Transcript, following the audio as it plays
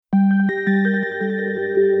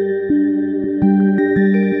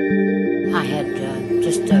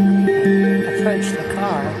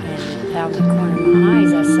out of the corner of my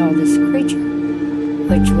eyes, I saw this creature,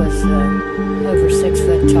 which was over 6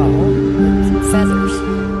 foot tall with feathers.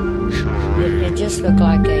 It just looked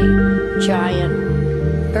like a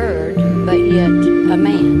giant bird, but yet a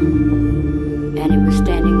man. And it was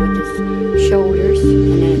standing with his shoulders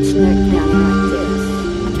and then its neck down like this.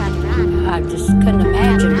 I just couldn't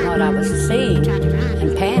imagine what I was seeing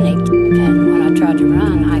and panicked. And when I tried to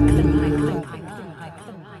run, I couldn't.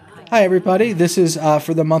 Hi, everybody. This is,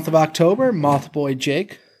 for the month of October, Mothboy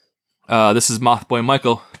Jake. This is Mothboy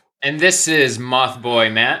Michael. And this is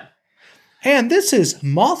Mothboy Matt. And this is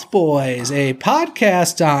Mothboys, a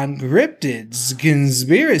podcast on cryptids,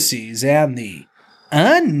 conspiracies, and the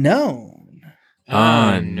unknown.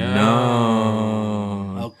 Unknown.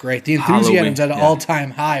 Oh, great. The enthusiasm's at an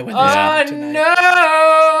all-time high with this tonight.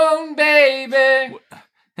 Unknown, baby.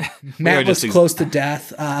 Matt was close to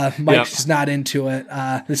death. Mike's just not into it.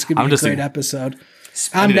 This could be a great epistacular.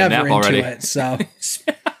 I'm never into it, so...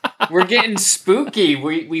 We're getting spooky.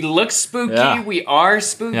 We look spooky. Yeah. We are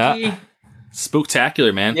spooky. Yeah.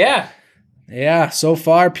 Spooktacular, man. Yeah. Yeah, so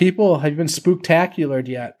far, people have been spooktacular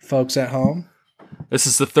yet, folks at home. This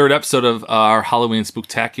is the third episode of our Halloween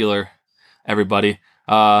Spooktacular, everybody.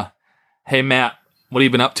 Hey, Matt, what have you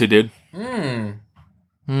been up to, dude? What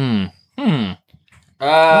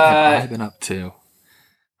have I been up to?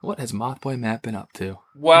 What has Mothboy Matt been up to?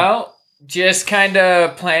 Well, just kind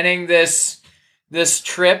of planning this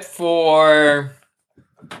trip for...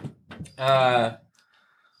 I'm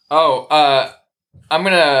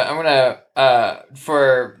gonna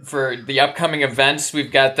for the upcoming events,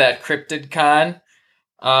 we've got that Cryptid Con.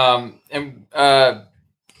 I'm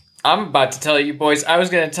about to tell you boys, I was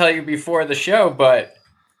gonna tell you before the show, but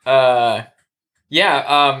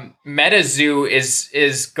MetaZoo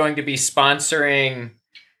is going to be sponsoring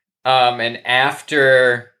an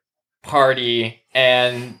after party,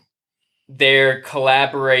 and they're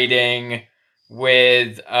collaborating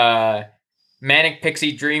with Manic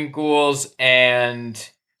Pixie Dream Ghouls and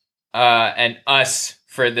us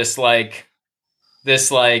for this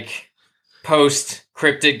post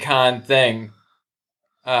Cryptid Con thing.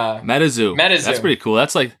 MetaZoo. That's pretty cool.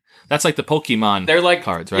 That's like the Pokemon. They're like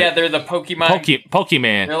cards, right? Yeah, they're the Pokemon.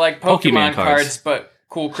 Pokemon. They're like Pokemon cards, but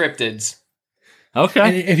cool cryptids. Okay.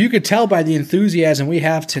 And if you could tell by the enthusiasm we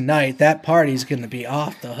have tonight, that party's going to be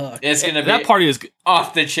off the hook. It's going to be that party is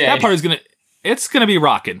off the chain. That party's going to. It's going to be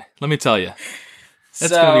rocking. Let me tell you,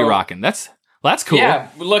 that's going to be rocking. That's cool. Yeah,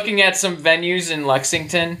 we're looking at some venues in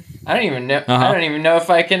Lexington. I don't even know. I don't even know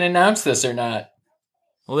if I can announce this or not.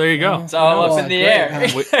 Well, there you go. It's all up in the air.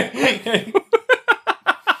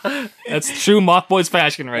 That's true Mothboys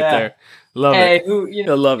fashion right there. Love it. Love it. You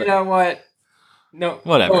know what? No,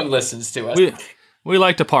 whatever. No one listens to us. We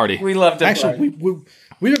like to party. We love to party. Actually,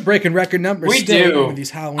 we've been breaking record numbers. We still do. With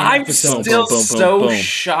these Halloween I'm episodes. still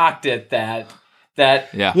shocked at that.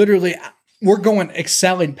 Literally, we're going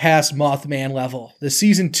excelling past Mothman level. The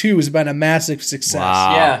season 2 has been a massive success.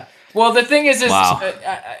 Wow. Yeah. Well, the thing is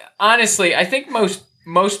honestly, I think most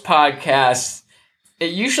podcasts,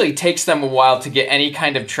 it usually takes them a while to get any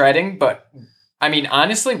kind of treading, but I mean,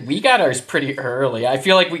 honestly, we got ours pretty early. I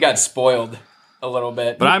feel like we got spoiled a little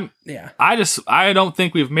bit. But I don't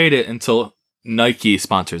think we've made it until Nike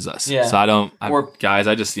sponsors us. Yeah. So I you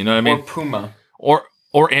know what I mean? Or Puma.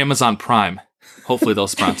 Or Amazon Prime. Hopefully they'll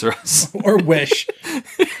sponsor us. Or Wish.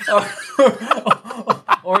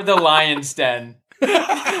 or the Lion's Den.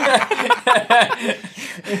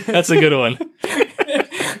 That's a good one.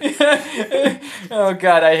 Oh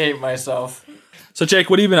God, I hate myself. So Jake,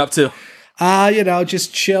 what have you been up to?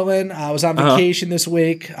 Just chilling. I was on vacation this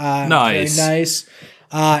week. Nice. Very nice.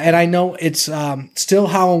 And I know it's still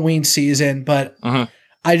Halloween season, but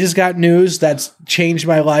I just got news that's changed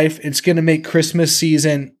my life. It's going to make Christmas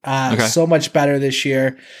season so much better this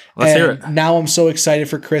year. Let's hear it. Now I'm so excited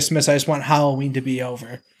for Christmas. I just want Halloween to be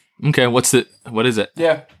over. Okay, what is it?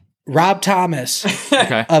 Yeah. Rob Thomas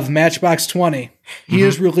of Matchbox 20. He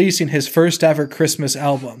is releasing his first ever Christmas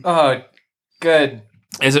album. Oh, good.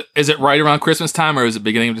 Is it right around Christmas time, or is it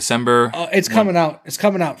beginning of December? It's coming out. It's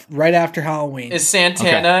coming out right after Halloween. Is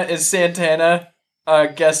Santana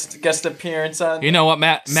guest appearance on? You know what,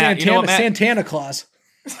 Matt? You know what, Matt? Santana Claus.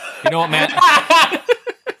 You know what, Matt?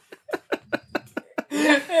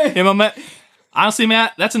 You know, Matt? Honestly,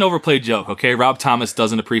 Matt, that's an overplayed joke. Okay, Rob Thomas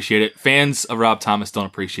doesn't appreciate it. Fans of Rob Thomas don't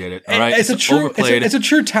appreciate it. All right, it's a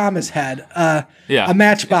true Thomas head. A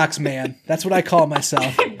Matchbox man. That's what I call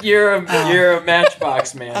myself. You're a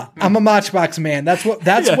Matchbox man. I'm a Matchbox man. That's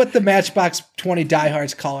what the Matchbox 20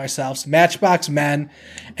 diehards call ourselves. Matchbox men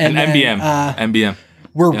and MBM. MBM.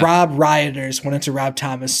 we're Rob rioters when it's a Rob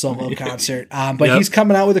Thomas solo concert. But he's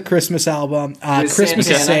coming out with a Christmas album. Christmas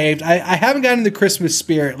is saved. I haven't gotten into the Christmas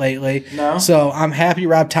spirit lately. No. So I'm happy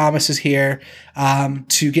Rob Thomas is here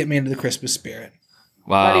to get me into the Christmas spirit.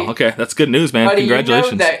 Wow. Buddy, okay. That's good news, man.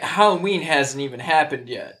 Congratulations. You know that Halloween hasn't even happened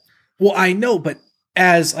yet. Well, I know, but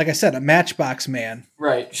as, like I said, a Matchbox man.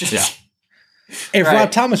 Right. Yeah. If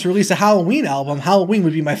Rob Thomas released a Halloween album, Halloween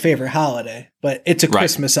would be my favorite holiday. But it's a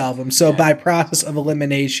Christmas album. So by process of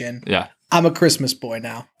elimination, I'm a Christmas boy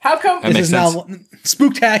now. How come this is now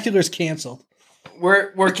Spooktacular's canceled?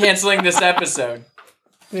 We're canceling this episode.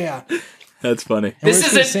 Yeah. That's funny.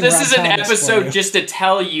 This is an episode just to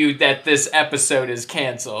tell you that this episode is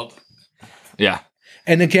canceled. Yeah.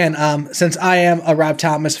 And again, since I am a Rob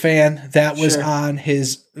Thomas fan, that was on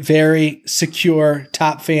his very secure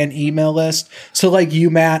top fan email list. So like you,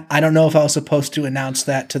 Matt, I don't know if I was supposed to announce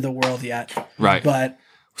that to the world yet. Right. But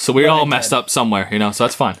so we all messed up somewhere, so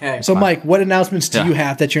that's fine. Okay. So Mike, what announcements do you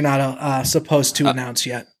have that you're not supposed to announce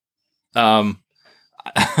yet? I'm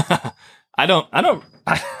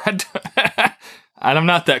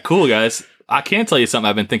not that cool, guys. I can tell you something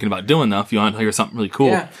I've been thinking about doing, though, if you want to hear something really cool.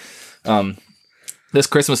 Yeah. This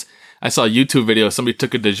Christmas, I saw a YouTube video. Somebody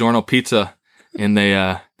took a DiGiorno pizza, and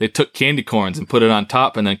they took candy corns and put it on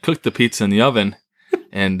top and then cooked the pizza in the oven.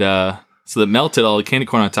 And so that melted all the candy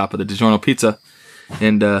corn on top of the DiGiorno pizza.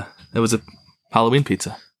 And it was a Halloween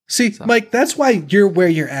pizza. See, Mike, that's why you're where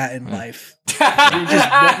you're at in life.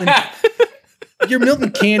 You're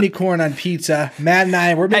milking candy corn on pizza. Matt and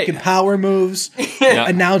I, we're making power moves,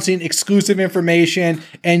 announcing exclusive information,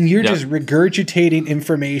 and you're just regurgitating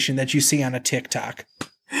information that you see on a TikTok.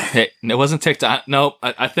 Hey, it wasn't TikTok. No,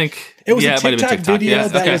 I think it was a TikTok, TikTok video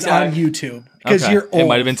that was on YouTube because you're old. It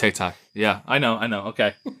might have been TikTok. Yeah, I know.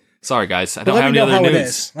 Okay. Sorry, guys. I don't have any other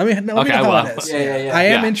news. Let me know how it is. I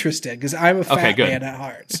am interested because I'm a fat man at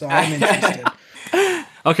heart, so I'm interested.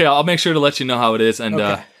 Okay, I'll make sure to let you know how it is, and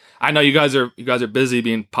I know you guys are busy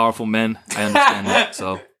being powerful men. I understand that.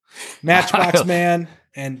 So Matchbox Man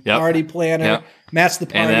and Party Planner. Matt's the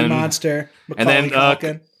party monster.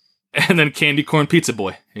 And then Candy Corn Pizza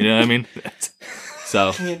Boy. You know what I mean?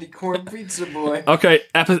 So Candy Corn Pizza Boy. Okay,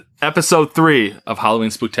 episode 3 of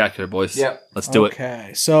Halloween Spooktacular, boys. Yep. Let's do it.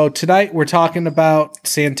 Okay, so tonight we're talking about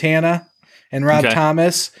Santana and Rob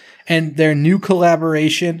Thomas and their new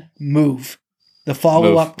collaboration, Move, the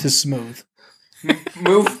follow-up to Smooth.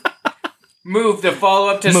 Move, the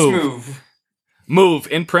follow-up to Smooth. Move,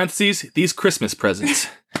 in parentheses, these Christmas presents.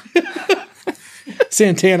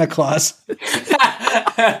 Santana Claus.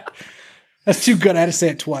 That's too good. I had to say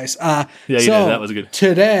it twice. Yeah, you did. That was good.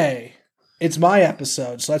 Today, it's my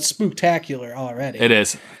episode, so that's spooktacular already. It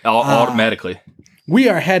is. Automatically. We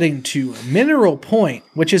are heading to Mineral Point,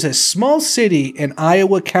 which is a small city in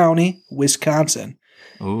Iowa County, Wisconsin.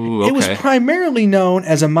 Ooh, okay. It was primarily known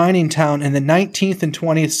as a mining town in the 19th and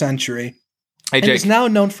 20th century. Hey, Jake. And is now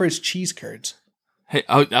known for its cheese curds. Hey,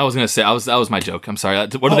 I was going to say, that was my joke. I'm sorry.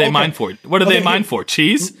 What do they mine for? What do they mine for?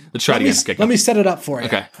 Cheese? Let's try it again. Let me set it up for you.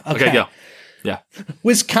 Okay, go. Yeah.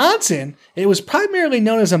 Wisconsin, it was primarily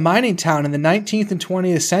known as a mining town in the 19th and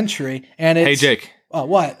 20th century. And it's, hey, Jake. Oh,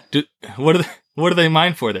 what? What do they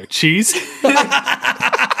mine for there? Cheese?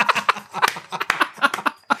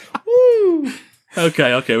 Woo!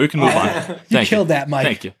 Okay, we can move on. You killed that, Mike.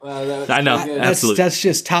 Thank you. Wow, I know, absolutely. That's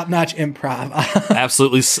just top-notch improv.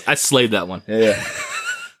 Absolutely, I slayed that one. Yeah.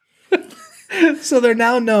 So they're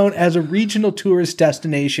now known as a regional tourist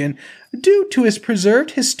destination due to its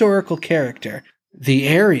preserved historical character. The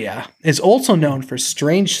area is also known for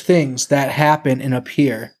strange things that happen and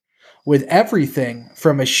appear, with everything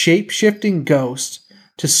from a shape-shifting ghost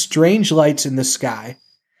to strange lights in the sky.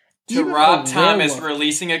 To Rob Thomas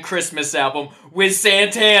releasing a Christmas album with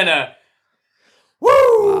Santana.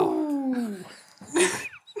 Woo!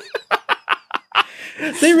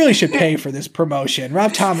 They really should pay for this promotion.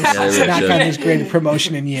 Rob Thomas has not gotten his greatest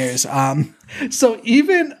promotion in years. So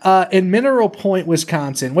even in Mineral Point,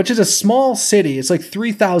 Wisconsin, which is a small city, it's like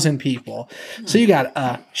 3,000 people. So you got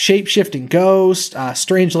a shape-shifting ghost,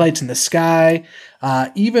 strange lights in the sky.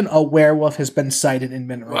 Even a werewolf has been sighted in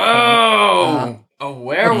Mineral Point. Whoa! A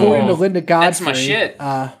werewolf. According to Linda Godfrey, that's my shit.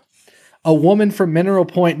 A woman from Mineral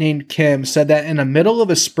Point named Kim said that in the middle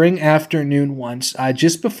of a spring afternoon once,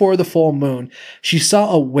 just before the full moon, she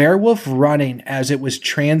saw a werewolf running as it was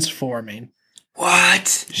transforming.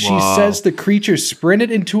 What? She says the creature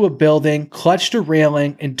sprinted into a building, clutched a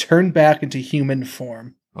railing, and turned back into human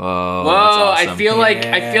form. Whoa! Awesome. I feel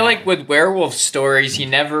Yeah. like with werewolf stories, you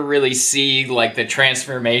never really see like the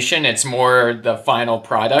transformation. It's more the final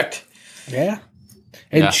product. Yeah.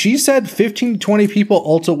 And she said 15 to 20 people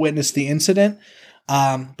also witnessed the incident.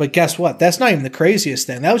 But guess what? That's not even the craziest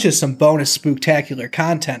thing. That was just some bonus spooktacular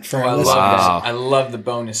content for our listeners. I love the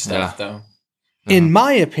bonus stuff, though. In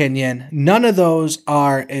my opinion, none of those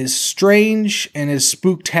are as strange and as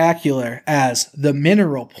spooktacular as the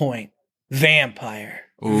Mineral Point Vampire.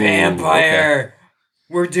 Ooh, vampire! Okay.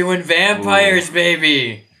 We're doing vampires,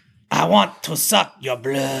 baby! I want to suck your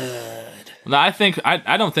blood. No, I think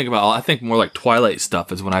I don't think about. I think more like Twilight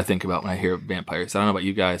stuff is when I think about when I hear vampires. I don't know about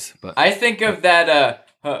you guys, but I think of that.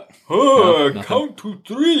 Count to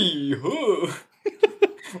 3.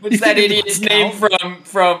 What's that idiot's name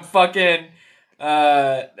from fucking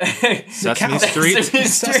Sesame Street?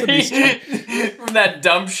 Sesame Street. From that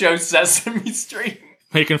dumb show Sesame Street.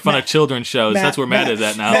 Making fun of children's shows. That's where Matt is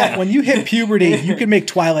at now. Matt, when you hit puberty, you can make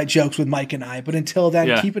Twilight jokes with Mike and I, but until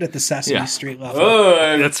then, keep it at the Sesame Street level.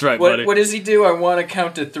 That's right, buddy. What does he do? I want to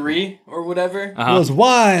count to 3 or whatever. It was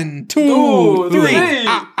 1, 2, 3.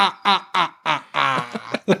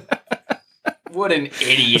 What an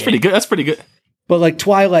idiot. That's pretty good. That's pretty good. But like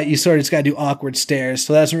Twilight, you sort of just got to do awkward stares,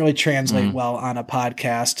 so that doesn't really translate well on a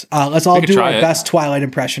podcast. Let's all do our best Twilight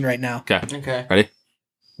impression right now. Okay. Ready?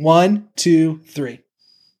 1, 2, 3.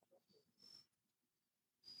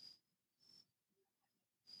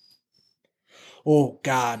 Oh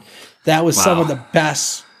God, that was some of the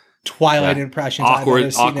best Twilight impressions I've ever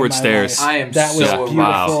seen in my stares. Life. That was beautiful.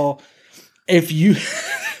 Wow. If you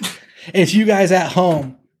guys at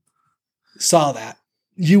home saw that,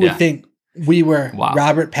 you would think we were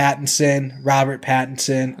Robert Pattinson,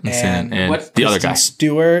 and the other guy,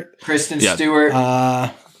 Kristen Stewart,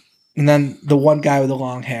 and then the one guy with the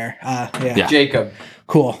long hair. Jacob.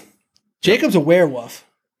 Cool. Jacob's a werewolf.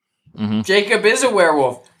 Mm-hmm. Jacob is a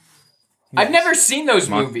werewolf. Yes. I've never seen those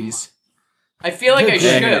movies. I feel like I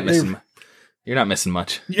should. You're not missing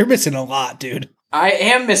much. You're missing a lot, dude. I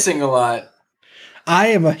am missing a lot. I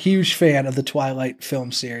am a huge fan of the Twilight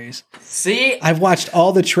film series. See? I've watched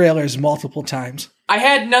all the trailers multiple times. I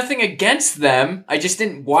had nothing against them. I just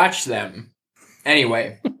didn't watch them.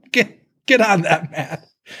 Anyway. Get on that, Matt.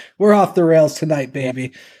 We're off the rails tonight,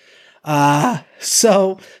 baby.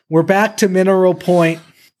 So we're back to Mineral Point,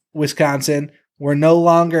 Wisconsin. We're no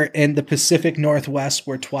longer in the Pacific Northwest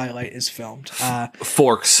where Twilight is filmed.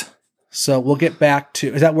 Forks. So we'll get back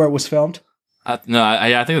to... Is that where it was filmed? No,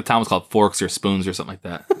 I think the town was called Forks or Spoons or something like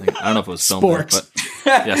that. I don't know if it was filmed there, but...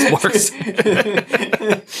 Yeah, Sporks.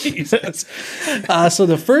 Jesus. So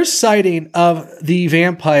the first sighting of the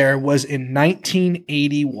vampire was in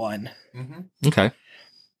 1981. Mm-hmm. Okay.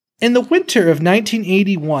 In the winter of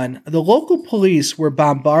 1981, the local police were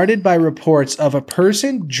bombarded by reports of a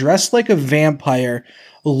person dressed like a vampire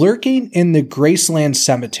lurking in the Graceland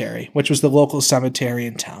Cemetery, which was the local cemetery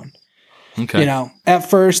in town. Okay. You know, at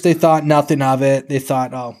first they thought nothing of it. They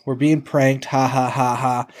thought, oh, we're being pranked, ha, ha, ha,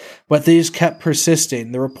 ha. But they just kept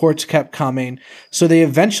persisting. The reports kept coming. So they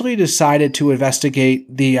eventually decided to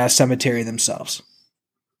investigate the cemetery themselves.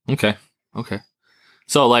 Okay.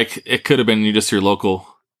 So, like, it could have been just your local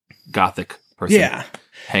Gothic person. Yeah.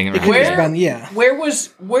 Hanging around.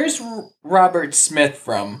 Where's Robert Smith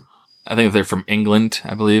from? I think they're from England,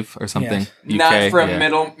 I believe, or something. Yes. UK, Not from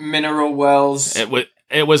Mineral Wells.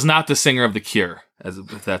 It was not the singer of The Cure,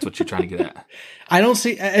 if that's what you're trying to get at. I don't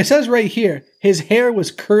see. It says right here, his hair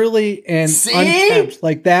was curly and unkempt,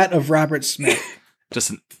 like that of Robert Smith.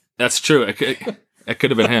 That's true. It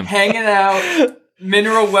could have been him. Hanging out,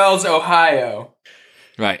 Mineral Wells, Ohio.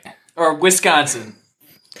 Right. Or Wisconsin.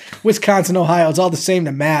 Wisconsin, Ohio. It's all the same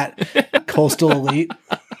to Matt. Coastal elite.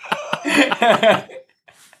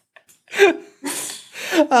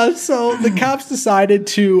 So the cops decided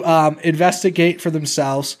to investigate for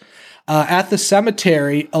themselves. At the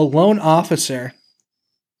cemetery, a lone officer,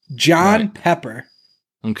 John Pepper.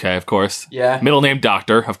 Okay, of course. Yeah. Middle name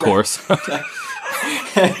Doctor, of course.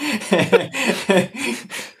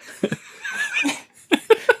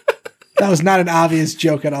 That was not an obvious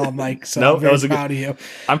joke at all, Mike. So I'm very proud of you.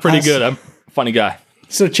 I'm pretty good. I'm a funny guy.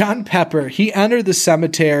 So John Pepper, he entered the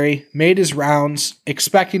cemetery, made his rounds,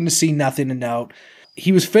 expecting to see nothing to note.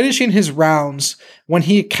 He was finishing his rounds when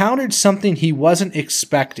he encountered something he wasn't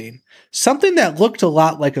expecting. Something that looked a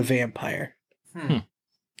lot like a vampire.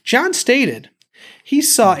 John stated he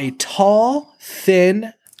saw a tall,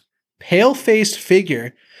 thin, pale-faced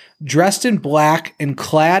figure dressed in black and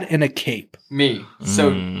clad in a cape. Me. So,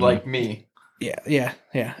 like me. Yeah.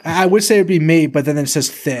 I would say it would be me, but then it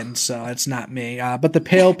says thin, so it's not me. But the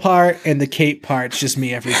pale part and the cape part's just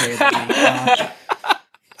me every day of the week.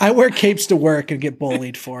 I wear capes to work and get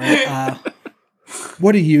bullied for it.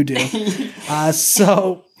 What do you do?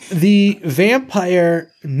 So the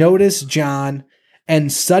vampire noticed John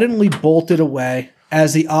and suddenly bolted away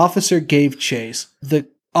as the officer gave chase. The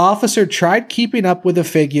officer tried keeping up with the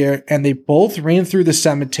figure, and they both ran through the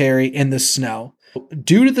cemetery in the snow.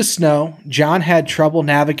 Due to the snow, John had trouble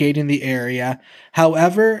navigating the area.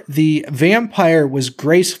 However, the vampire was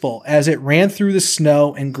graceful as it ran through the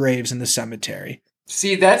snow and graves in the cemetery.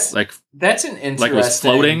 See, that's an interesting... Like it was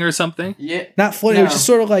floating or something? Yeah. Not floating, no. It was just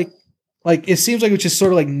sort of like it seems like it just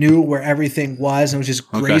sort of like knew where everything was and was just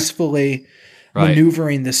gracefully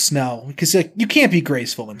maneuvering the snow. Because like, you can't be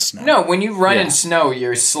graceful in snow. No, when you run in snow,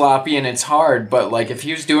 you're sloppy and it's hard. But like if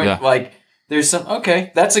he was doing like, there's some,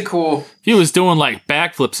 okay, that's a cool... He was doing like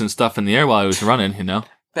backflips and stuff in the air while he was running, you know?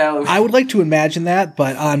 I would like to imagine that,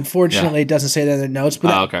 but unfortunately it doesn't say that in the notes.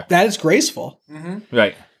 But that is graceful. Mm-hmm.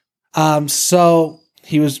 Right. So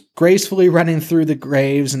he was gracefully running through the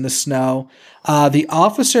graves in the snow. The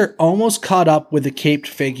officer almost caught up with the caped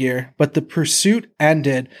figure, but the pursuit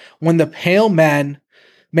ended when the pale man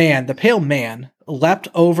leapt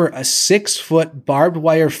over a 6-foot barbed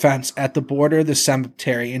wire fence at the border of the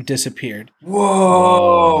cemetery and disappeared.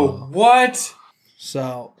 Whoa. What?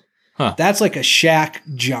 So that's like a shack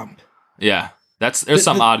jump. Yeah. There's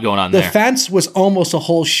something odd going on there. The fence was almost a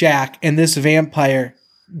whole shack, and this vampire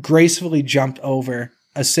gracefully jumped over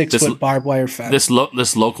a 6-foot barbed wire fence. This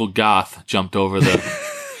local goth jumped over the...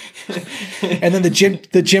 And then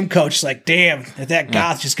the gym coach is like, damn, if that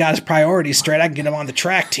goth just got his priorities straight, I can get him on the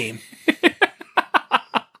track team.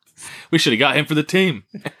 We should have got him for the team.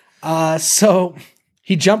 So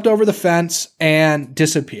he jumped over the fence and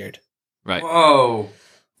disappeared. Right. Whoa.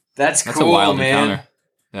 That's cool, a wild man. encounter.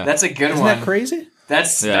 Yeah. That's a good Isn't one. Isn't that crazy?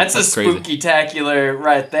 That's a spooky-tacular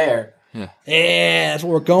right there. Yeah, that's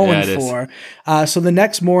what we're going for. So the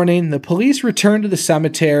next morning, the police returned to the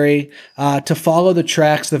cemetery to follow the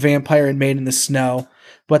tracks the vampire had made in the snow,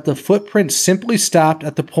 but the footprints simply stopped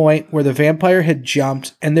at the point where the vampire had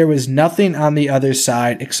jumped, and there was nothing on the other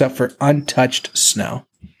side except for untouched snow.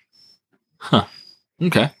 Huh.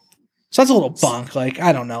 Okay. So that's a little bunk. Like,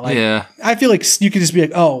 I don't know. Like, I feel like you could just be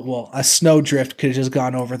like, oh, well, a snowdrift could have just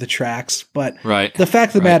gone over the tracks. But the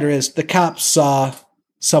fact of the matter is the cops saw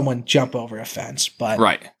someone jump over a fence. But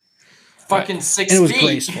fucking 6 feet. And it was feet.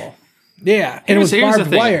 graceful. Yeah. And it was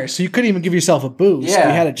barbed wire, so you couldn't even give yourself a boost. Yeah.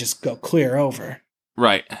 You had to just go clear over.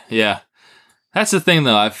 Right. Yeah. That's the thing,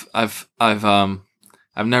 though. I've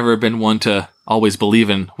never been one to always believe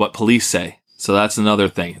in what police say. So that's another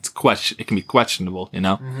thing. It can be questionable, you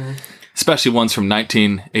know? Mm-hmm. Especially ones from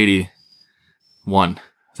 1981. Is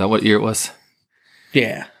that what year it was?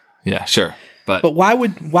 Yeah. Yeah, sure. But why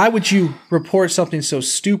would you report something so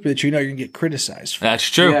stupid that you know you're gonna get criticized for? That's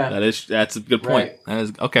true. Yeah. That's a good point. Right. That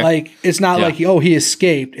is okay. Like, it's not like he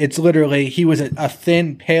escaped. It's literally he was a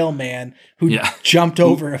thin, pale man who jumped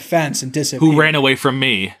over a fence and disappeared. Who ran away from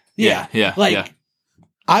me. Yeah.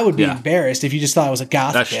 I would be embarrassed if you just thought it was a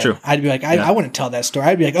goth That's kid. True. I'd be like, I wouldn't tell that story.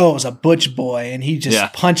 I'd be like, oh, it was a butch boy, and he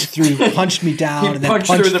just punched me down and then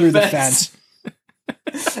punched through the fence.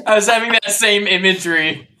 I was having that same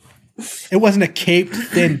imagery. It wasn't a caped,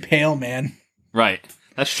 thin, pale man. Right.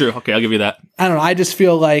 That's true. Okay, I'll give you that. I don't know. I just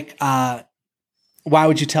feel like, why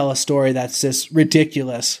would you tell a story that's just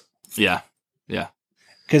ridiculous? Yeah.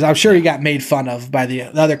 Because I'm sure he got made fun of by the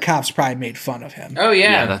other cops. Probably made fun of him. Oh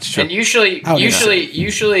yeah, that's true. And usually,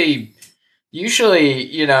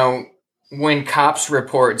 you know, when cops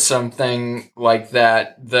report something like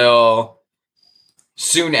that, they'll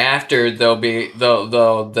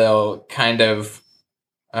kind of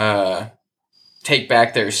take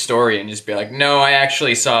back their story and just be like, no, I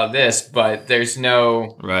actually saw this, but there's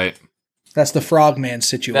no right. That's the Frogman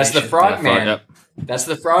situation. That's the Frogman. That's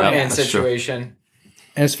the Frogman situation. True.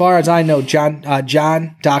 And as far as I know,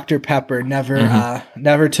 John Dr. Pepper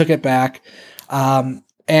never took it back. And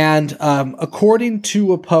according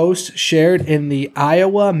to a post shared in the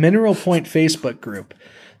Iowa Mineral Point Facebook group,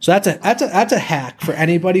 so that's a hack for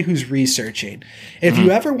anybody who's researching. If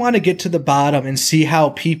you ever want to get to the bottom and see how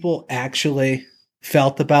people actually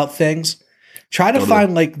felt about things, try to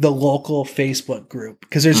find like the local Facebook group,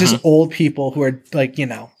 because there's just old people who are like, you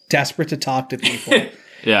know, desperate to talk to people.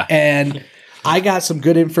 Yeah. And I got some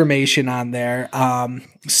good information on there.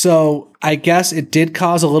 So I guess it did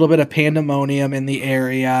cause a little bit of pandemonium in the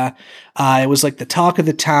area. It was like the talk of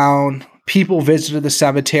the town. People visited the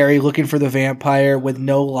cemetery looking for the vampire with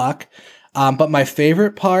no luck. But my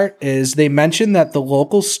favorite part is they mentioned that the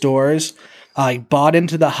local stores bought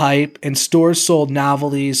into the hype, and stores sold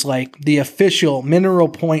novelties like the official Mineral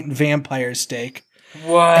Point vampire steak.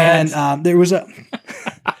 What? And there was a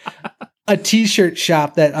t-shirt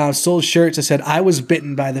shop that sold shirts that said, "I was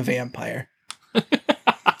bitten by the vampire."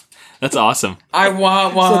 That's awesome. I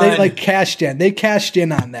want one. So they like cashed in. They cashed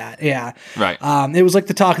in on that. Yeah. Right. It was like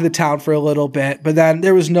the talk of the town for a little bit, but then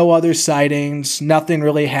there was no other sightings. Nothing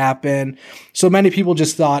really happened. So many people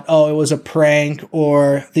just thought, oh, it was a prank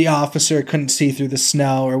or the officer couldn't see through the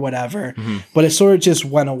snow or whatever. Mm-hmm. But it sort of just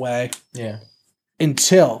went away. Yeah.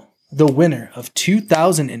 Until the winter of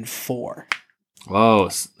 2004. Whoa,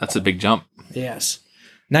 that's a big jump. Yes.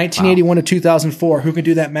 1981 to 2004. Who can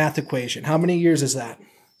do that math equation? How many years is that?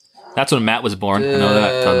 That's when Matt was born. I know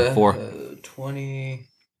that. 2004.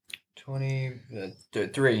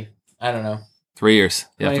 3. I don't know. 3 years.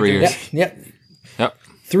 Yeah, 3 years. Yep.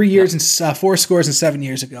 3 years and 4 scores and 7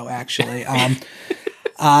 years ago, actually.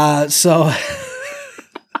 So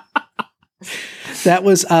that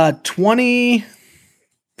was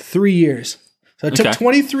 23 years. So it took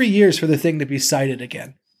 23 years for the thing to be sighted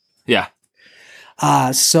again. Yeah.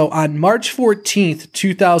 So on March 14th,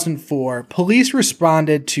 2004, police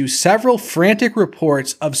responded to several frantic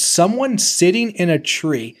reports of someone sitting in a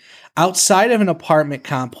tree outside of an apartment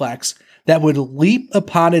complex that would leap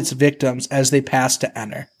upon its victims as they passed to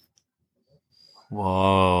enter.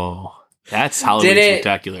 Whoa. That's Halloween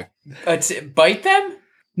spectacular. Bite them?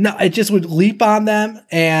 No, it just would leap on them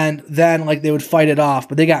and then like they would fight it off.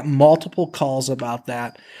 But they got multiple calls about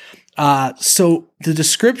that. So the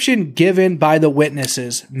description given by the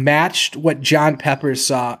witnesses matched what John Peppers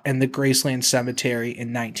saw in the Graceland Cemetery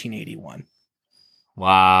in 1981.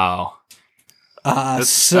 Wow. That's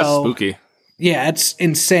spooky. Yeah, it's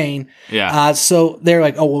insane. Yeah. So they're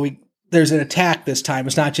like, oh, well, there's an attack this time.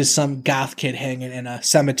 It's not just some goth kid hanging in a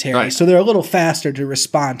cemetery. Right. So they're a little faster to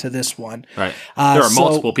respond to this one. Right. There are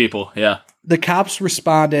multiple people. Yeah. The cops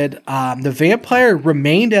responded. The vampire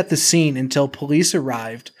remained at the scene until police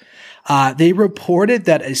arrived. They reported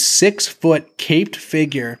that a 6-foot caped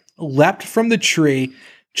figure leapt from the tree,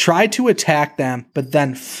 tried to attack them, but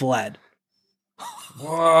then fled.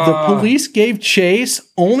 Whoa. The police gave chase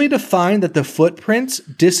only to find that the footprints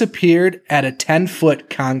disappeared at a 10-foot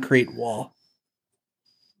concrete wall.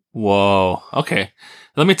 Whoa. Okay.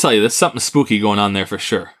 Let me tell you, there's something spooky going on there for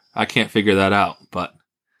sure. I can't figure that out, but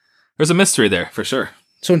there's a mystery there for sure.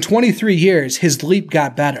 So in 23 years, his leap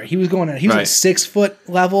got better. He was at 6-foot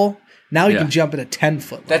level. Now he can jump at a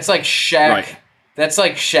 10-foot level. That's like Shaq. Right. That's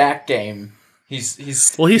like Shaq game. He's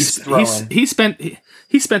throwing. He spent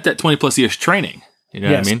that 20+ years training. You know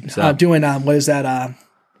what I mean? So. Doing what is that?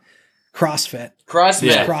 CrossFit.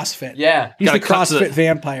 CrossFit. Yeah. He's the CrossFit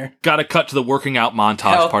vampire. Got to cut to the working out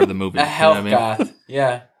montage part of the movie. A health goth.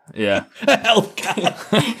 Yeah. Yeah. A health goth.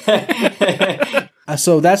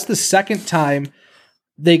 So that's the second time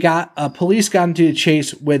police got into a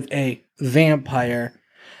chase with a vampire,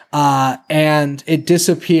 and it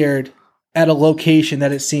disappeared at a location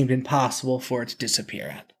that it seemed impossible for it to disappear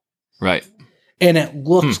at. Right. And it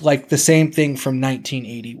looked like the same thing from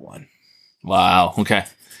 1981. Wow. Okay.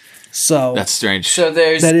 So that's strange. So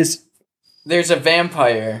there's a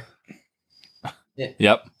vampire.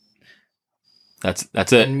 Yep. That's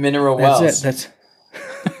it. And mineral wells. That's it.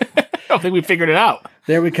 I don't think we figured it out.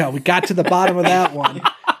 There we go. We got to the bottom of that one.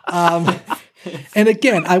 And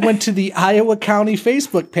again, I went to the Iowa County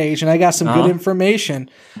Facebook page and I got some good information.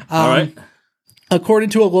 All right. According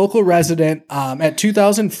to a local resident, at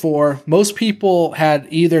 2004, most people had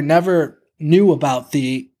either never knew about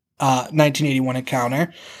the 1981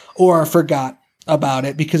 encounter or forgot about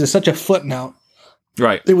it because it's such a footnote.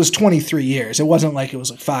 Right. It was 23 years. It wasn't like it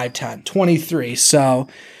was like 5, 10, 23. So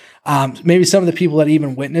maybe some of the people that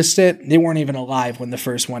even witnessed it, they weren't even alive when the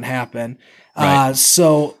first one happened. Right.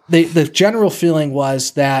 So the general feeling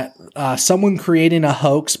was that someone creating a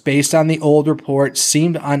hoax based on the old report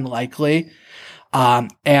seemed unlikely.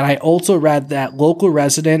 And I also read that local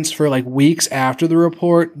residents for like weeks after the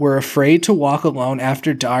report were afraid to walk alone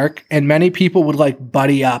after dark, and many people would like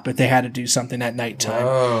buddy up if they had to do something at nighttime.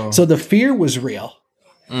 Whoa. So the fear was real.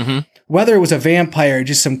 Mm-hmm. Whether it was a vampire or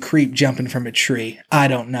just some creep jumping from a tree, I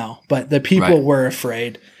don't know. But the people were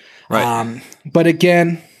afraid. Right. But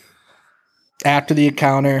again, after the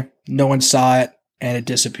encounter, no one saw it and it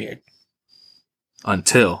disappeared.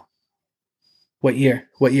 Until. What year?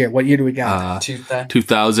 What year do we got?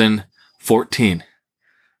 2014.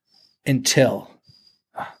 Until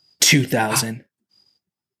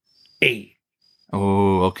 2008.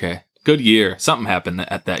 Oh, okay. Good year. Something happened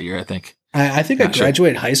at that year, I think. I think I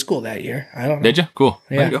graduated high school that year. I don't know. Did you? Cool.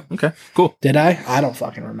 Yeah. There you go. Okay, cool. Did I? I don't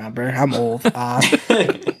fucking remember. I'm old.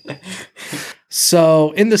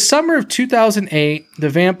 So in the summer of 2008, the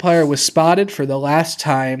vampire was spotted for the last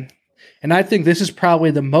time. And I think this is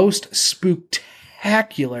probably the most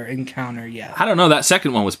spooktacular encounter yet. I don't know. That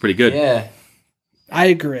second one was pretty good. Yeah. I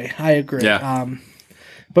agree. Yeah.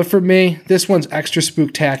 But for me, this one's extra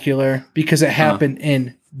spooktacular because it happened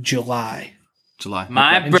in July.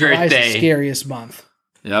 My and birthday. July's the scariest month.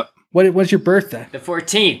 Yep. What's your birthday? The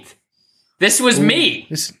 14th. This was me.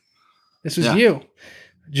 This was you.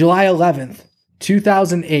 July 11th,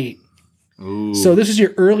 2008. Ooh. So this is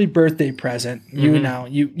your early birthday present. You know,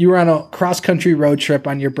 you were on a cross-country road trip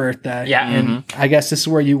on your birthday. Yeah. And I guess this is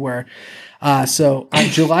where you were. So on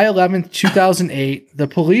July 11th, 2008, the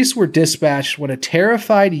police were dispatched when a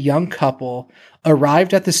terrified young couple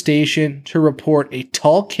arrived at the station to report a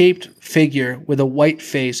tall caped figure with a white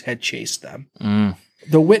face had chased them.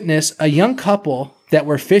 The witness, a young couple that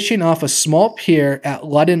were fishing off a small pier at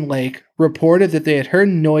Ludden Lake, reported that they had heard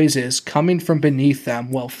noises coming from beneath them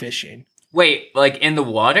while fishing. Wait, like in the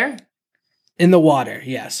water? In the water,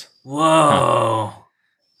 yes. Whoa.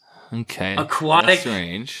 Okay. Aquatic. That's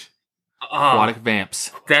strange. Aquatic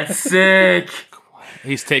vamps. That's sick.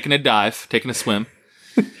 He's taking a dive, taking a swim.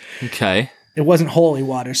 Okay. It wasn't holy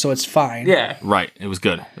water, so it's fine. Yeah. Right. It was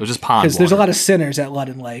good. It was just pond water. Because there's a lot of sinners at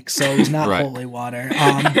Ludden Lake, so it was not Right. holy water.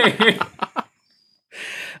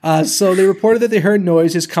 So they reported that they heard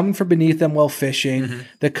noises coming from beneath them while fishing.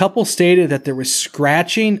 The couple stated that there was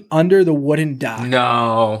scratching under the wooden dock.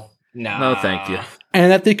 No, thank you.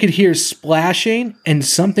 And that they could hear splashing and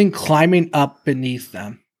something climbing up beneath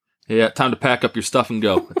them. Yeah, time to pack up your stuff and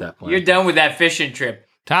go at that point. You're done with that fishing trip.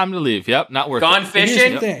 Time to leave. Yep, not worth Gone it. Here's the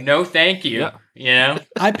fishing? thing. No, thank you. Yeah. You know?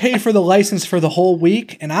 I paid for the license for the whole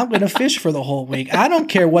week, and I'm going to fish for the whole week. I don't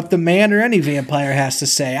care what the man or any vampire has to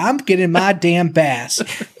say. I'm getting my damn bass.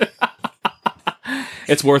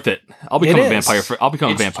 It's worth it. I'll become It a is. vampire. I'll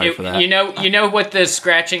become a vampire for that. You know what the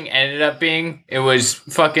scratching ended up being? It was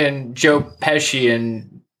fucking Joe Pesci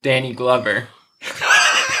and Danny Glover.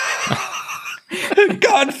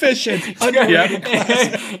 Gone fishing.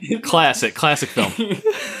 Classic film.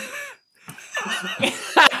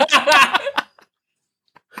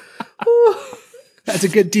 That's a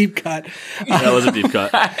good deep cut. That was a deep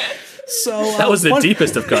cut. So That was the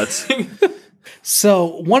deepest of cuts.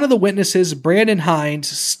 So one of the witnesses, Brandon Hines,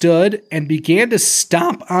 stood and began to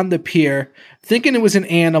stomp on the pier, thinking it was an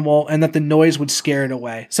animal and that the noise would scare it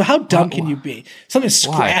away. So how dumb can you be? Something's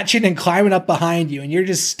scratching and climbing up behind you, and you're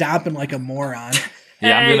just stomping like a moron.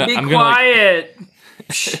 Yeah, I'm quiet.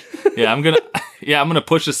 I'm gonna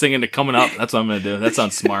push this thing into coming up. That's what I'm gonna do. That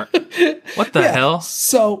sounds smart. What the hell?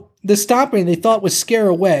 So the stomping they thought would scare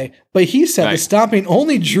away, but he said the stomping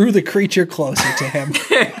only drew the creature closer to him.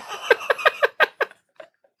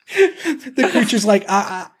 The creature's like,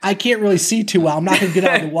 I can't really see too well. I'm not going to get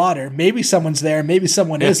out of the water. Maybe someone's there. Maybe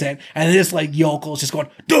someone isn't. And this like yokel's just going,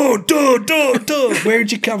 duh.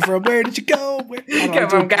 Where'd you come from? Where did you go? Come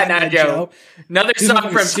from Cotton Eye Joe. Another These song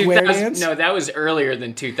are from swear 2000. dance? No, that was earlier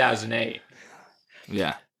than 2008.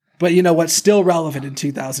 Yeah, But you know what's still relevant in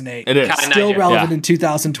 2008? it is. Cotton Eye Still Joe. relevant in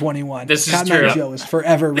 2021. This is Cotton Eye true. Joe is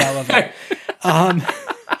forever relevant.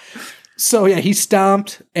 So yeah, he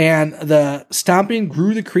stomped, and the stomping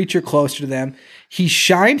grew the creature closer to them. He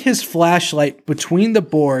shined his flashlight between the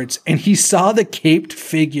boards, and he saw the caped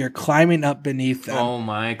figure climbing up beneath them. Oh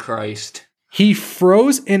my Christ. He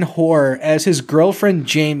froze in horror as his girlfriend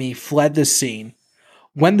Jamie fled the scene.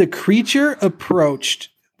 When the creature approached,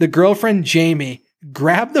 the girlfriend Jamie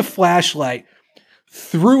grabbed the flashlight,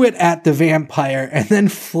 threw it at the vampire, and then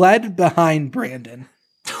fled behind Brandon.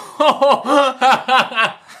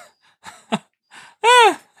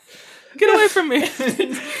 Get away from me.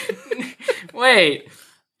 Wait.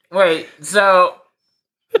 So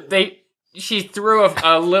she threw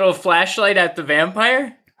a little flashlight at the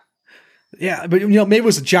vampire? Yeah, but maybe it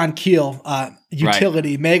was a John Keel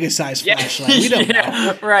utility mega-sized flashlight. We don't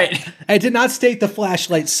know. Right. It did not state the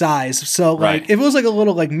flashlight size, so like if it was like a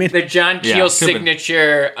little like mid. The John Keel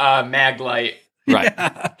signature mag light. Right.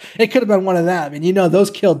 Yeah, it could have been one of them, and those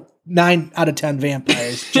killed 9 out of 10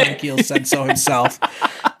 vampires. John Keel said so himself.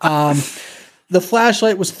 The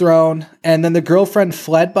flashlight was thrown, and then the girlfriend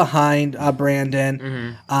fled behind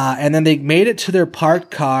Brandon, and then they made it to their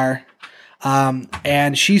parked car.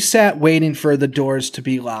 And she sat waiting for the doors to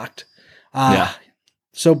be locked.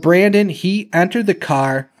 So Brandon, he entered the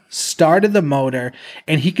car, started the motor,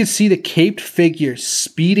 and he could see the caped figure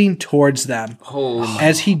speeding towards them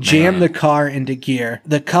as he jammed the car into gear.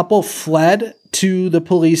 The couple fled to the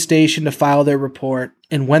police station to file their report.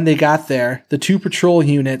 And when they got there, the 2 patrol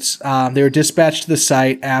units, they were dispatched to the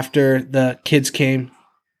site after the kids came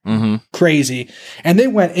crazy, and they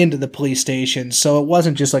went into the police station, so it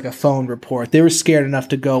wasn't just like a phone report. They were scared enough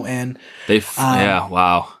to go in.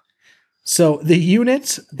 Wow. So the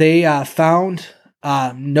units, they found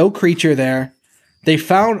no creature there. They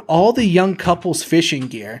found all the young couple's fishing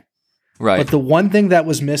gear. Right. But the one thing that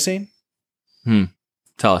was missing,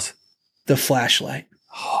 Tell us. the flashlight.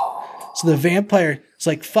 So the vampire is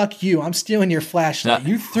like, fuck you, I'm stealing your flashlight.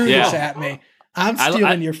 You threw this at me. I'm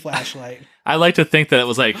stealing your flashlight. I like to think that it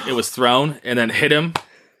was like it was thrown and then hit him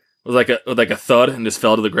with like a thud and just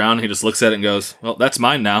fell to the ground. He just looks at it and goes, "Well, that's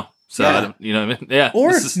mine now." So I don't, you know what I mean? Yeah.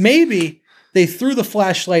 Or maybe they threw the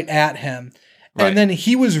flashlight at him, Right. and then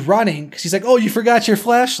he was running because he's like, "Oh, you forgot your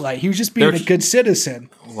flashlight." He was just being a good citizen.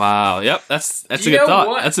 Wow. Yep. That's a good thought.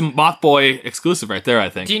 What? That's a Mothboy exclusive right there, I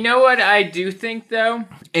think. Do you know what I do think though?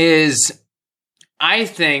 Is I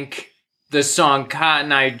think the song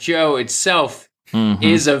Cotton Eye Joe itself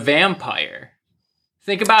is a vampire.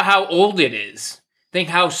 Think about how old it is. Think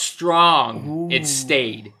how strong it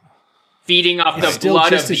stayed. Feeding off the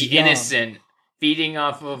blood of the innocent. Feeding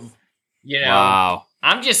off of, Wow.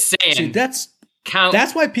 I'm just saying. See, that's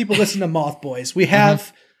why people listen to Mothboys. We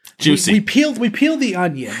have Juicy. We peel the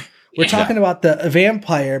onion. We're talking about the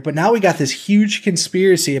vampire, but now we got this huge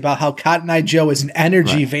conspiracy about how Cotton Eye Joe is an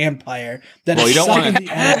energy vampire that is sucking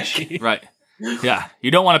the energy. Right. Yeah.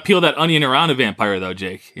 You don't want to peel that onion around a vampire, though,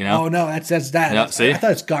 Jake. You know? Oh, no, that's that. Yep, see? I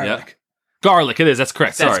thought it's garlic. Yep. Garlic, it is. That's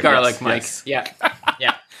correct. That's Sorry. garlic, Yes, Mike. yes.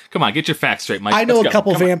 Yeah. Come on, get your facts straight, Mike. I know Let's a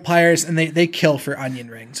couple Come on. vampires, and they kill for onion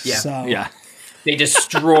rings. Yeah. So. Yeah. They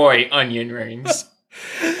destroy onion rings.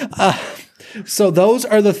 So those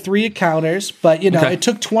are the 3 encounters, but Okay. it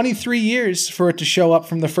took 23 years for it to show up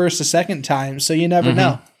from the first to second time, so you never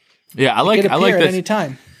know. Yeah, I It like could appear at this. any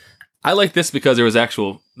time. I like this because there was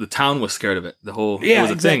the town was scared of it. It was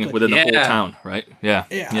a thing within the whole town, right? Yeah.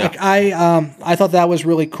 Like I thought that was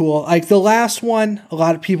really cool. Like the last one, a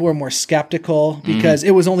lot of people were more skeptical because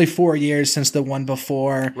it was only 4 years since the one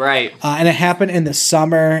before, Right. and it happened in the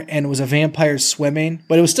summer, and it was a vampire swimming,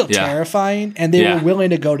 but it was still terrifying, and they were willing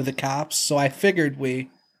to go to the cops. So I figured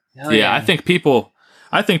I think people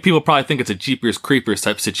probably think it's a Jeepers Creepers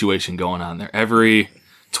type situation going on there. Every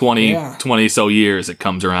 20 so years it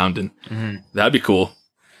comes around, and that'd be cool.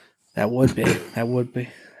 That would be.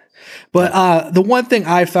 But the one thing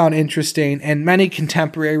I found interesting, and many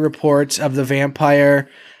contemporary reports of the vampire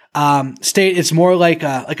state it's more like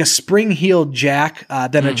a spring-heeled Jack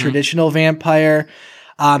than a traditional vampire,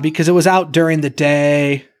 because it was out during the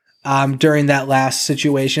day. During that last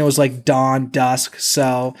situation, it was like dawn, dusk,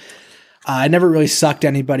 so I never really sucked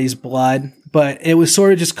anybody's blood. But it was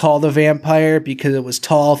sort of just called a vampire because it was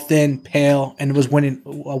tall, thin, pale, and was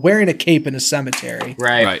wearing a cape in a cemetery.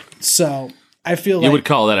 Right. So I feel like You would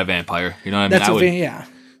call that a vampire. You know what I mean? Yeah.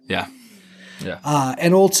 Yeah.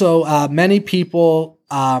 And also, many people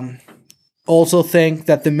also think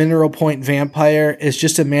that the Mineral Point vampire is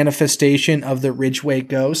just a manifestation of the Ridgeway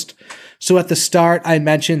ghost. So at the start, I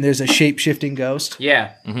mentioned there's a shape-shifting ghost.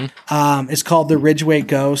 Yeah. It's called the Ridgeway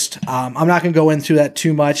ghost. I'm not going to go into that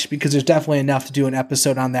too much because there's definitely enough to do an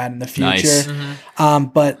episode on that in the future. Nice.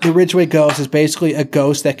 But the Ridgeway ghost is basically a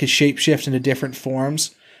ghost that could shapeshift into different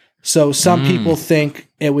forms. So some people think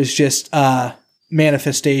it was just a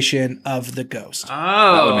manifestation of the ghost.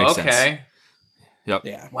 Oh, make okay. sense. Yep.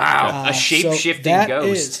 Yeah. Wow. A shape-shifting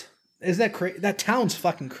ghost. Is that crazy? That town's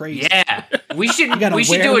fucking crazy. Yeah. We should got a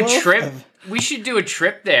do a werewolf trip. of- We should do a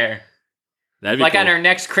trip there. That'd be Like cool. on our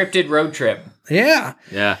next cryptid road trip. Yeah.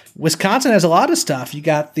 Yeah. Wisconsin has a lot of stuff. You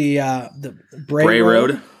got the Bray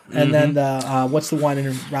Road. And then the what's the one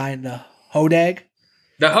in Ryan? The Hodag.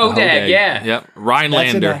 The Hodag, yeah. Yep. That's in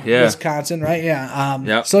Rhinelander. Yeah. Wisconsin, right? Yeah.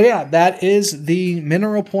 Yep. So yeah, that is the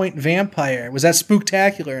Mineral Point vampire. Was that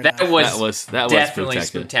spooktacular? or That not? was definitely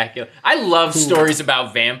spectacular. I love stories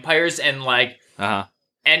about vampires and like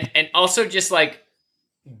and also just like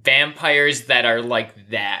vampires that are like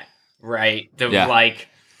that, right? The like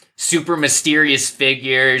super mysterious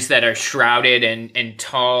figures that are shrouded and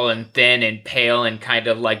tall and thin and pale and kind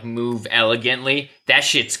of like move elegantly. That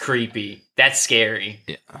shit's creepy. That's scary.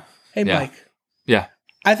 Yeah. Hey, Yeah. Mike. Yeah.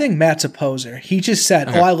 I think Matt's a poser. He just said,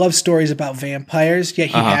 "Oh, I love stories about vampires," yet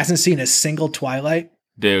he hasn't seen a single Twilight.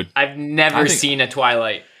 Dude. I've never seen a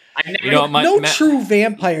Twilight. No true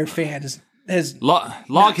vampire fan has log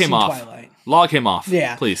him seen off. Twilight. Log him off.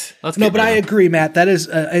 Yeah. Please. Let's No, get but rid I of him. agree, Matt. That is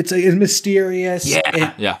it's mysterious.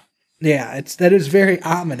 Yeah. That is very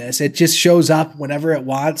ominous. It just shows up whenever it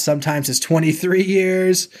wants. Sometimes it's 23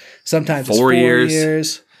 years. Sometimes it's 4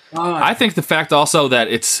 years. I think the fact also that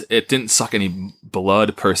it didn't suck any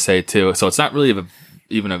blood per se too, so it's not really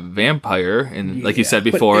even a vampire. And like you said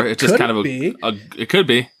before, it's just kind of it could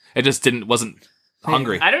be. It just wasn't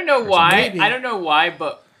hungry. I don't know why. Maybe. I don't know why,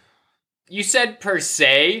 but you said per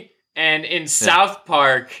se, and in South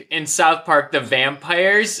Park, the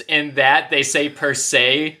vampires in that they say per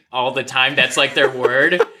se all the time. That's like their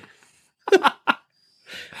word.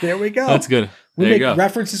 There we go. That's good. We There you make go.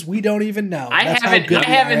 references we don't even know. I That's how good we are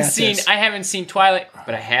haven't at seen this. I haven't seen Twilight,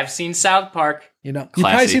 but I have seen South Park. You know, you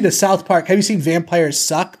Classy. probably seen the South Park. Have you seen Vampires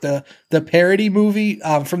Suck, the parody movie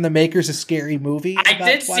from the makers of Scary Movie? I about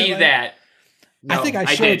did see Twilight? that. I No, think I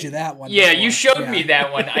showed did. you that one. Yeah, before. you showed Yeah. me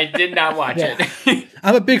that one. I did not watch Yeah. it.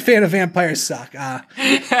 I'm a big fan of Vampires Suck.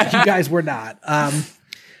 You guys were not.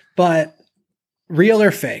 But real or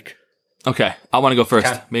fake? Okay, I want to go first.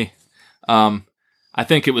 Okay. Me. I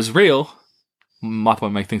think it was real.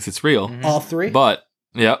 Mothboy Mike thinks it's real. All three? But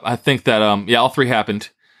yeah, I think that all three happened.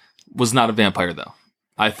 Was not a vampire though.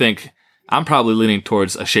 I think I'm probably leaning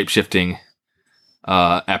towards a shape-shifting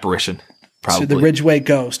apparition. Probably So the Ridgeway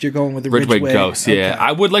Ghost. You're going with the Ridgeway Ghost. Yeah, Okay.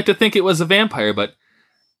 I would like to think it was a vampire, but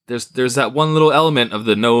there's that one little element of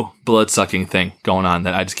the no blood sucking thing going on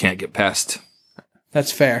that I just can't get past.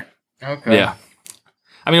 That's fair. Okay. Yeah,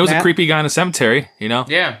 I mean it was Matt? a creepy guy in a cemetery, you know.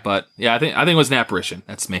 Yeah. But yeah, I think it was an apparition.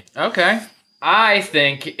 That's me. Okay. I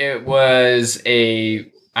think it was a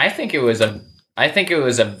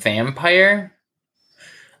vampire.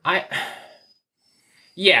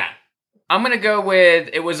 Yeah. I'm going to go with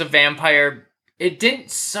it was a vampire. It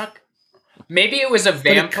didn't suck. Maybe it was a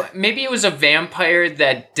vampire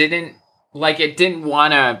that didn't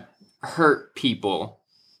want to hurt people,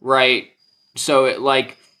 right? So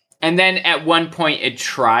it and then at one point it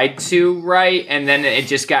tried to, right? And then it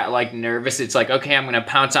just got nervous. It's okay, I'm going to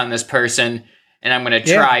pounce on this person and I'm going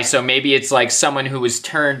to try. Yeah. So maybe it's someone who was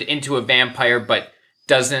turned into a vampire but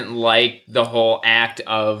doesn't like the whole act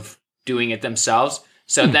of doing it themselves.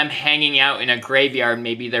 So them hanging out in a graveyard,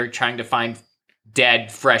 maybe they're trying to find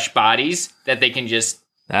dead, fresh bodies that they can just...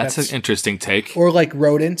 That's an interesting take. Or like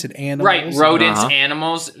rodents and animals. Right, rodents, Uh-huh.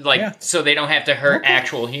 animals, Yeah. so they don't have to hurt Okay.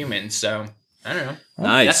 actual humans. So, I don't know.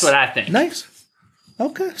 Nice. That's what I think. Nice.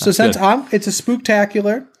 Okay. So That's since good. it's a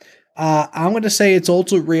spooktacular, I'm going to say it's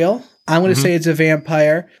also real. I'm going to say it's a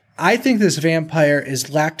vampire. I think this vampire is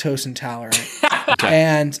lactose intolerant.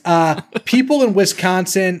 And people in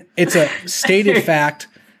Wisconsin, it's a stated fact,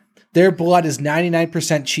 their blood is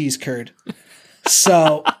 99% cheese curd.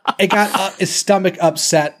 So it got his stomach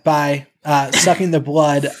upset by sucking the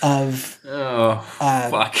blood of Oh,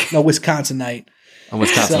 fuck. a Wisconsinite. In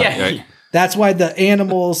Wisconsin, Yeah. right? That's why the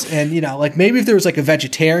animals and, maybe if there was a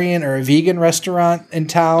vegetarian or a vegan restaurant in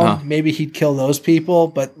town, maybe he'd kill those people.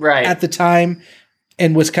 But Right. at the time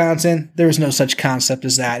in Wisconsin, there was no such concept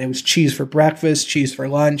as that. It was cheese for breakfast, cheese for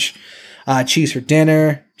lunch, cheese for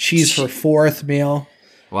dinner, cheese for fourth meal.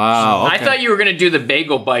 Wow. I okay. thought you were going to do the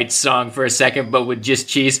Bagel Bites song for a second, but with just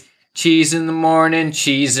cheese. Cheese in the morning,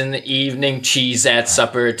 cheese in the evening, cheese at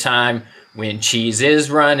supper time. When cheese is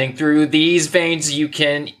running through these veins, you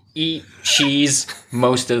can eat cheese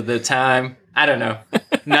most of the time. I don't know.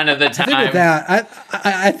 None of the I think time. with that,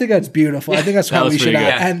 I think that's beautiful. I think that's how was we should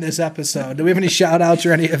pretty good. end this episode. Do we have any shout outs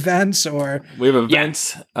or any events or? We have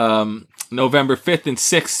events. November 5th and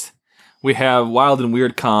 6th, we have Wild and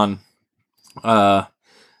Weird Con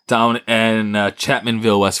down in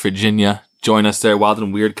Chapmanville, West Virginia. Join us there, Wild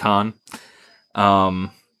and Weird Con. And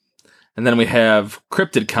then we have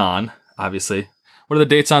Cryptid Con, obviously. What are the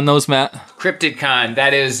dates on those, Matt? CryptidCon,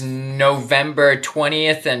 that is November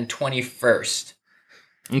 20th and 21st.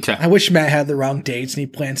 Okay. I wish Matt had the wrong dates and he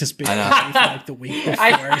plans his big party for like the week before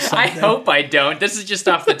or I something. hope I don't. This is just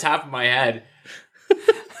off the top of my head.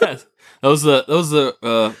 Those are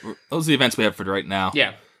the events we have for right now.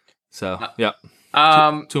 Yeah. So, yeah.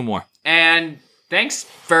 Two more. And thanks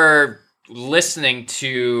for listening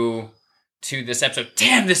to this episode.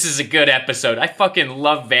 Damn, this is a good episode. I fucking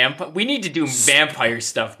love vampire. We need to do vampire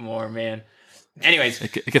stuff more, man. Anyways,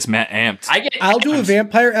 It gets Matt amped. I'll do a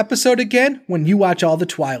vampire episode again when you watch all the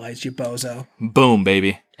Twilights, you bozo. Boom,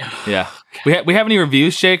 baby. Yeah. We have any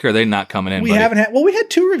reviews, Jake, or are they not coming in? We buddy? haven't had. Well, we had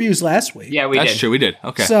 2 reviews last week. Yeah, we That's did. true. We did.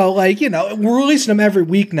 Okay. So, we're releasing them every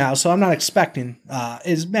week now, so I'm not expecting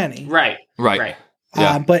as many. Right. Right.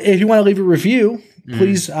 Yeah. But if you want to leave a review,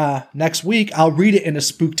 please, next week, I'll read it in a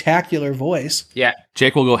spooktacular voice. Yeah.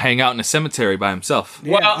 Jake will go hang out in a cemetery by himself.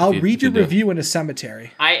 Yeah, Well- I'll If you- read if your you do. review in a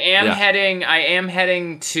cemetery. I am Yeah.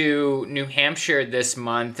 heading to New Hampshire this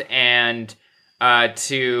month and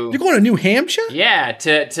You're going to New Hampshire?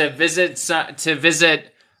 to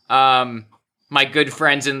visit my good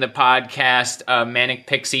friends in the podcast, Manic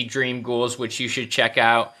Pixie Dream Ghouls, which you should check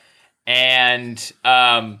out. And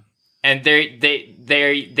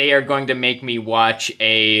they are going to make me watch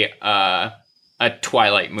a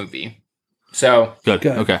Twilight movie. So Good.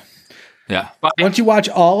 Good. Okay. Yeah. Once you watch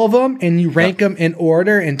all of them and you rank them in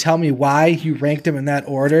order and tell me why you ranked them in that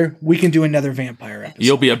order, we can do another vampire episode.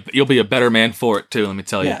 You'll be a better man for it too. Let me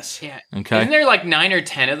tell you. Yes. Yeah. Okay. Isn't there like 9 or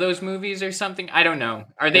 10 of those movies or something? I don't know.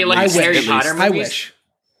 Are they like Harry Potter movies? I wish.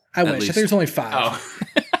 I think there's only 5. Oh.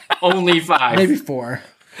 Only 5. Maybe 4.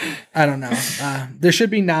 I don't know. There should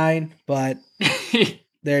be 9, but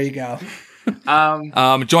there you go.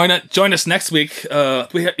 Join us next week. You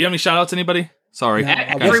have any shout outs, anybody? Sorry. No,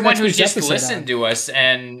 everyone who's just listened to us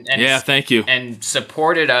and yeah, thank you. And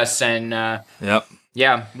supported us and yep.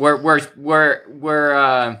 Yeah, we're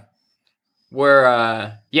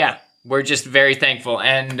just very thankful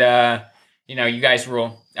and you guys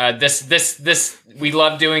rule. This we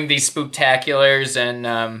love doing these spooktaculars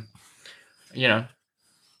and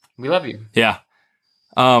we love you. Yeah.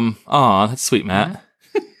 That's sweet, Matt.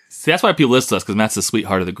 See, that's why people listen to us, because Matt's the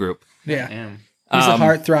sweetheart of the group. Yeah. He's the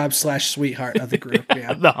heartthrob / sweetheart of the group.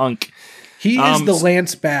 Yeah. The hunk. He is the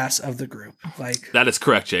Lance Bass of the group. Like that is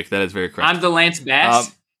correct, Jake. That is very correct. I'm the Lance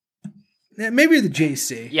Bass. Maybe the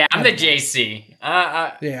JC. Yeah, I'm the JC.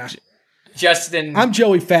 Yeah. Justin. I'm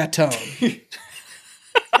Joey Fatone.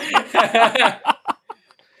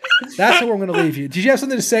 That's where we're going to leave you. Did you have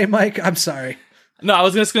something to say, Mike? I'm sorry. No, I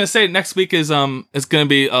was just going to say next week is going to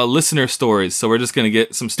be listener stories. So we're just going to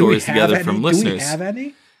get some stories together from listeners. Do we have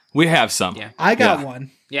any? We have some. Yeah. I got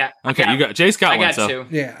one. Yeah. Okay, Jace got one. I got 2.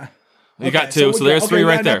 Yeah. You got 2, so there's 3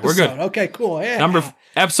 right there. We're good. Okay, cool. Yeah.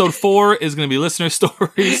 Episode 4 is going to be listener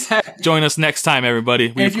stories. Join us next time,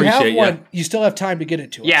 everybody. We if appreciate you have one, you still have time to get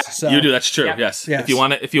it to us. Yeah, so. You do. That's true. Yeah. Yes. Yes.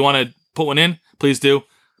 If you want to put one in, please do.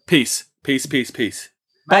 Peace. Peace. Peace. Peace.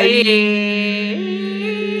 Bye.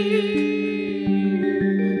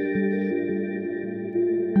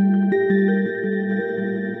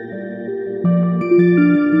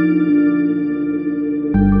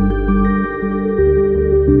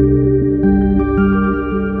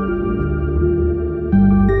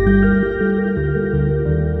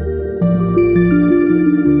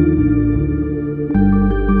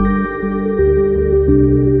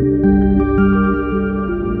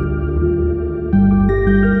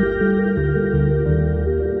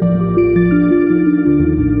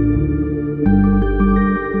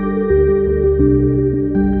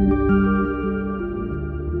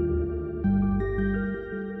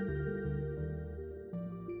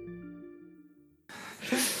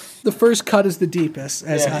 The first cut is the deepest,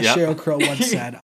 as Sheryl Crow once said.